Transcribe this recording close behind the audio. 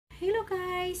Hello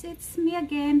guys, it's me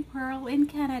again, Pearl in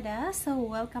Canada. So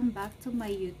welcome back to my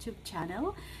YouTube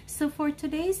channel. So for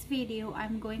today's video,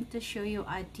 I'm going to show you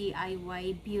a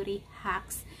DIY beauty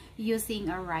hacks using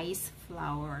a rice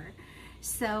flour.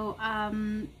 So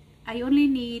I only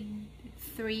need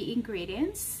 3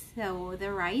 ingredients. So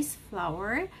the rice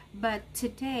flour, but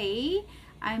today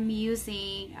I'm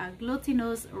using a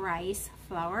glutinous rice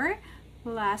flour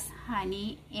plus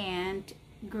honey and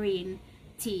green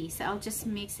tea. So I'll just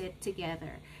mix it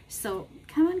together. So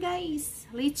come on guys,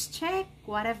 let's check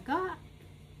what I've got.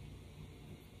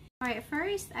 Alright,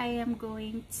 first I am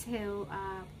going to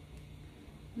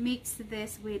mix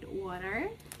this with water.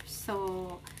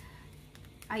 So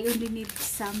I only need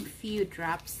some few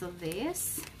drops of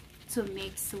this to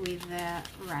mix with the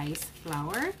rice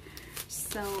flour.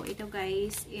 So ito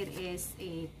guys, it is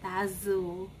a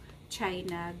Tazu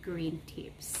China green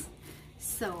tips.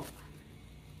 So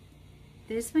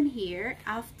this one here,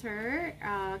 after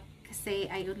say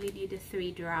I only need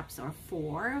 3 drops or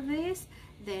 4 of this,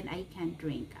 then I can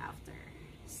drink after.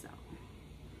 So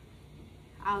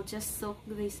I'll just soak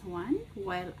this one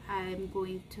while I'm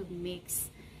going to mix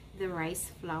the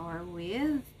rice flour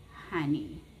with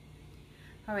honey.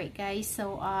 Alright guys,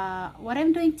 so what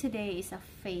I'm doing today is a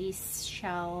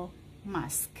facial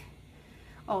mask.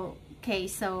 Okay,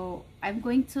 so I'm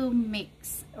going to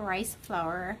mix rice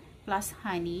flour plus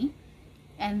honey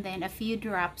and then a few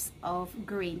drops of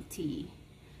green tea.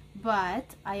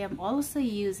 But I am also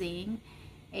using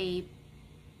a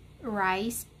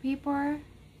rice paper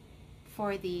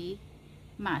for the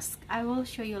mask. I will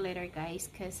show you later guys,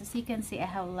 because as you can see I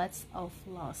have lots of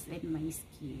flaws in my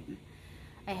skin.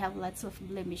 I have lots of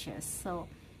blemishes, so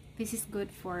this is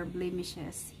good for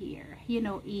blemishes here, you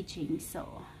know, aging.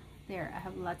 So there, I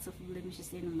have lots of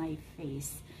blemishes in my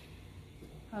face.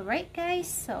 Alright guys,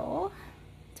 so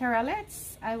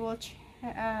I will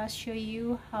show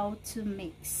you how to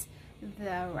mix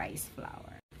the rice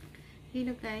flour.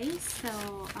 Hello guys,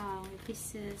 so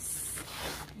this is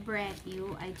brand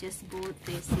new. I just bought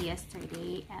this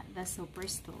yesterday at the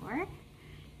superstore.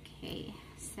 Okay,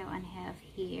 so I have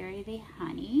here the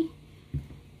honey.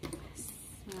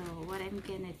 So what I'm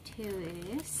gonna do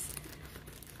is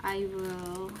I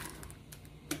will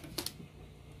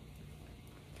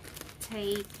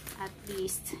take at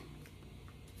least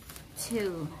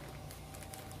 2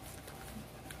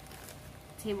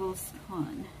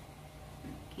 tablespoons.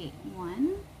 Okay,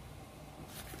 1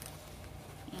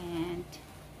 and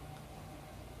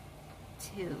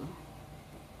 2.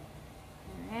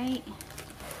 All right.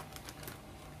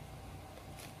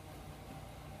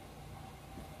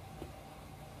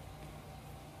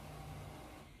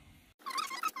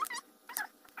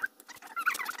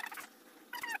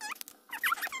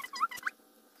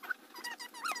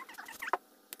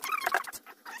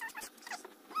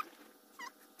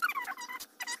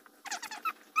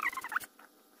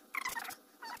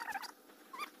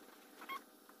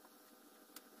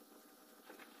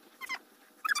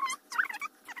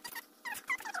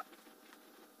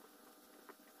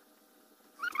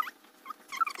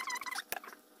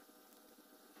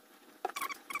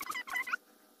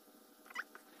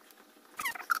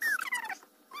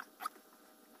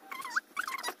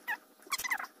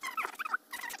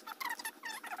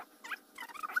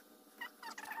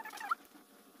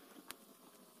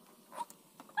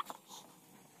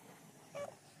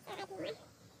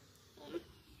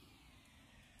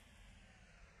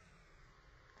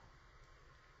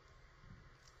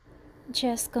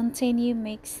 Just continue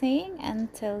mixing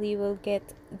until you will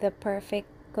get the perfect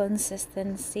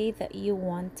consistency that you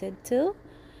wanted to.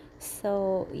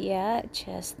 So yeah,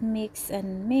 just mix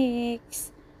and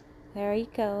mix. There you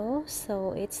go.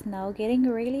 So it's now getting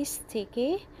really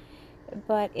sticky,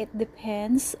 but it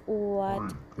depends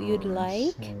what you'd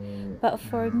like. But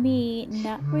for me,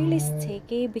 not really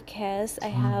sticky, because I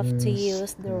have to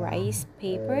use the rice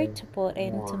paper to put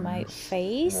into my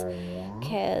face,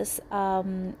 because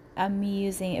I'm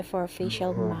using it for a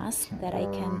facial mask that I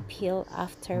can peel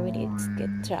after when it's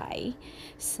get dry.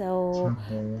 So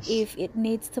if it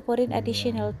needs to put in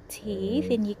additional tea,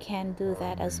 then you can do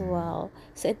that as well.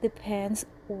 So it depends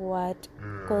what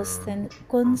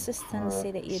consistency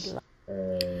that you'd like.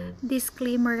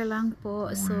 Disclaimer lang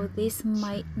po, so this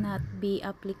might not be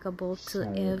applicable to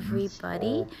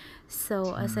everybody.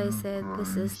 So as I said,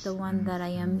 this is the one that I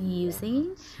am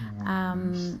using.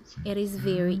 It is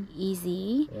very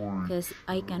easy because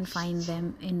I can find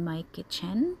them in my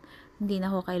kitchen. Hindi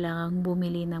na ako kailangang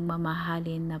bumili ng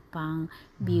mamahalin na pang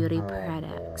beauty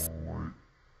products.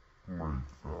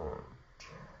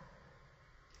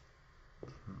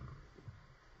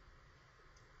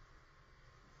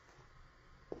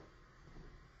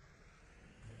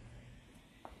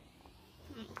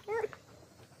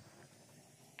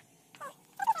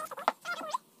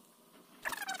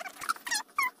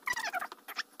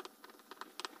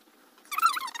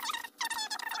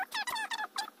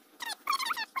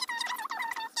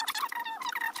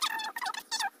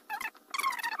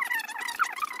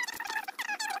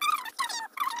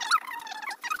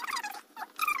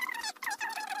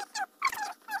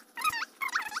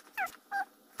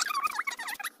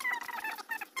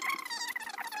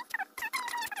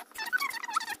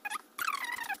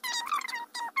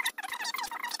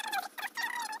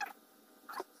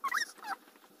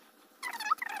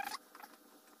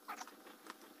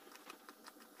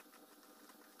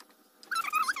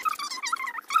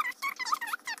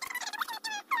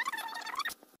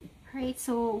 Right,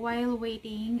 so while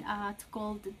waiting to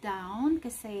cool down,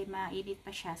 kasi mainit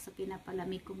pa siya, so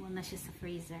pinapalamig ko muna siya sa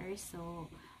freezer. So,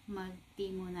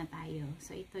 mag-tea muna tayo.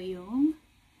 So, ito yung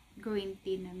green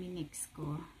tea na minix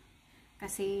ko.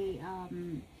 Kasi,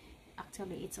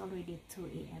 actually, it's already 2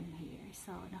 AM here.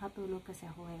 So, nakatulog kasi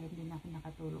ako, hindi na ako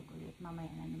nakatulog ulit.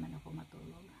 Mamaya na naman ako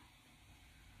matulog.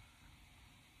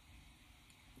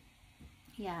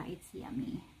 Yeah, it's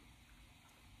yummy.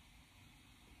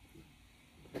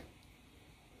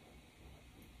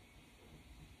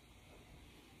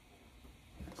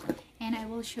 And I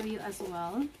will show you as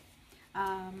well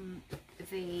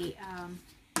the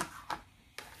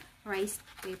rice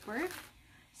paper.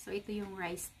 So, ito yung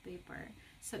rice paper.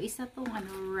 So, isa tong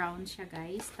round siya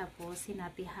guys. Tapos,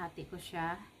 hinati-hati ko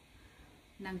siya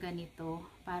ng ganito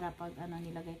para pag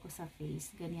nilagay ko sa face,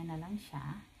 ganyan na lang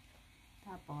siya.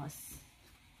 Tapos,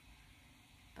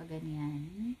 pag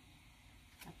ganyan.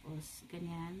 Tapos,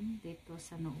 ganyan dito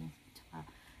sa noo. Tsaka,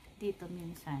 dito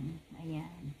minsan.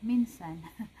 Ayan. Minsan.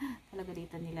 Talaga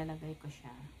dito nilalagay ko siya.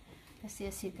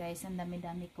 Kasi guys, ang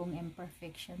dami-dami kong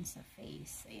imperfections sa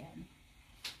face. Ayan.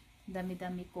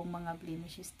 Dami-dami kong mga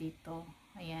blemishes dito.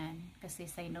 Ayan. Kasi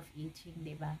sign of aging,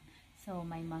 diba? So,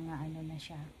 may mga na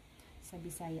siya. Sa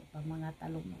Bisaya pa, mga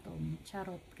talong-tong.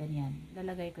 Charot, ganyan.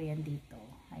 Lalagay ko yan dito.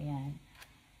 Ayan.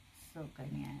 So,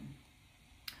 ganyan.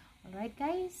 Alright,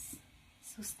 guys.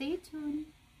 So, stay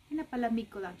tuned. Pinapalamig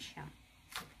ko lang siya.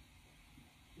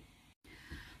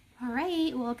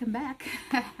 Alright, welcome back.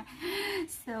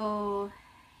 So,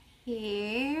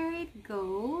 here it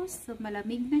goes. So,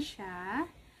 malamig na siya.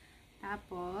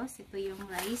 Tapos, ito yung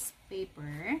rice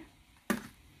paper.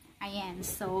 Ayan.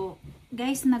 So,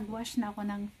 guys, nagwash na ako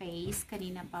ng face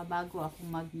kanina pa bago ako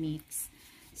mag-mix.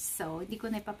 So, hindi ko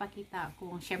na ipapakita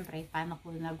kung syempre paano ko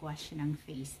nagwash ng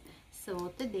face. So,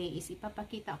 today is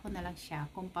ipapakita ko na lang siya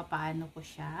kung paano ko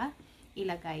siya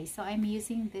ilagay. So, I'm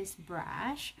using this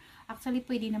brush. Actually,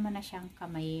 pwede naman na siyang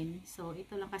kamayin. So,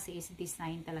 ito lang kasi is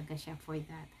design talaga siya for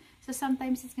that. So,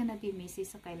 sometimes it's gonna be messy.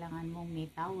 So, kailangan mong may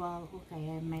towel o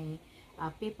kaya may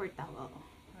paper towel.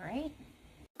 Alright?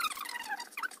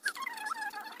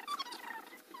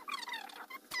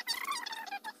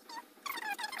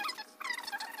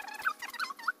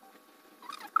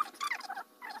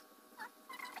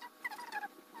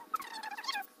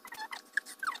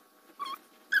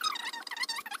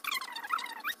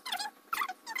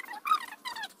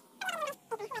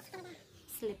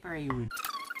 Slippery.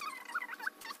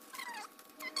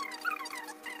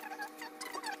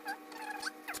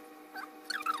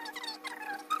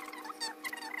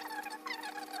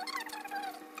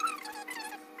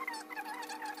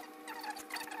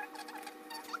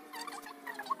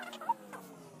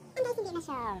 Hindi na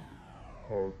siya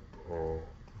Hot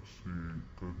kasi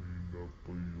kanina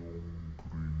pa yung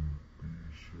green tea,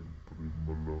 syempre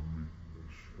malamig na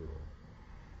siya.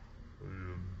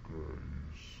 Ayan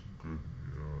guys,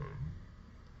 ganyan.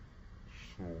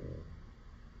 So,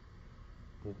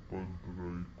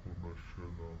 papadry ko na siya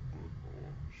ng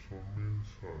ganon. So,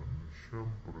 minsan,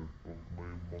 syempre, pag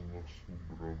may mga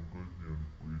sobrang ganyan,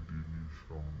 pwede niyo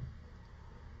siyang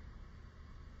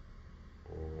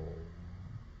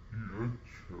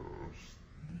i-adjust.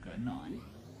 Ganon.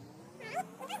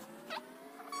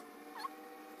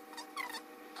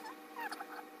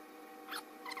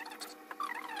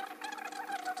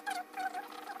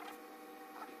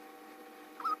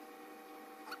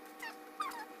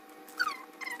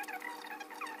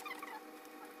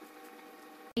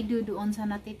 Doon sa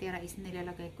natitira is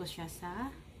nilalagay ko siya sa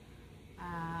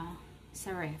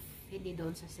ref. Hindi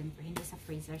doon sa siyempre, hindi sa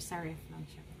freezer, sa ref lang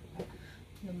siya.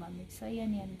 Lumamig. So,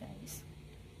 yan guys.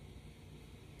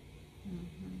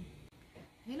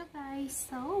 Hello guys.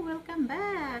 So, welcome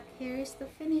back. Here is the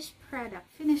finished product.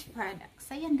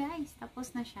 So, yan guys.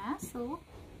 Tapos na siya. So,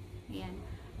 ayan.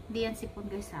 Hindi yan sipon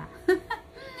guys ha.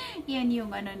 Yan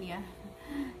yung niya.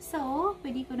 So,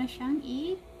 pwede ko na siyang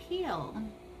i-peel.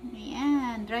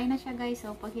 Ayan. Dry na siya guys.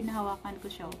 So, pag hinahawakan ko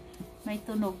siya, may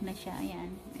tunog na siya.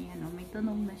 Ayan. Ayan may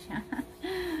tunog na siya.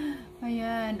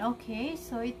 Ayan. Okay.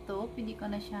 So, ito, pwede ko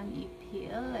na siyang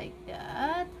i-peel like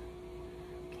that.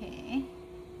 Okay.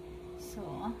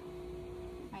 So,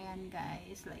 ayan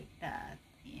guys. Like that.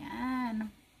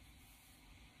 Ayan.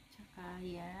 Tsaka,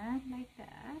 ayan. Like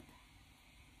that.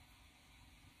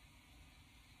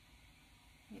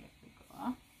 Here we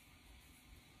go.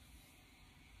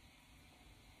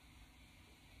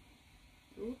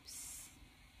 Oops.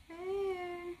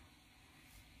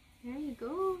 There you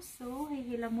go. So,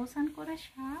 hihilamusan ko na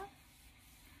siya.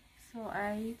 So,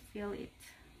 I feel it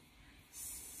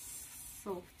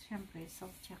soft. Siyempre,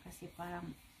 soft siya kasi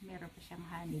parang meron pa siyang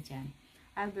honey dyan.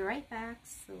 I'll be right back.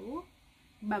 So,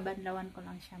 babanlawan ko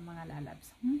lang siya mga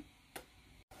lalabs.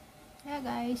 Yeah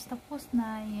guys, tapos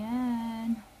na.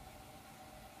 Yan.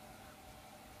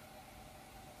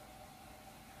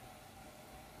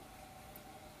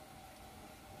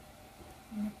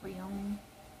 Ano po yung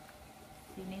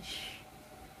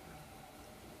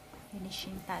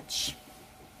finishing touch.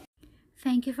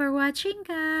 Thank you for watching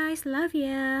guys. Love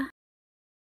ya.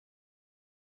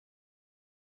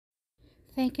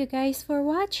 Thank you guys for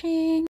watching.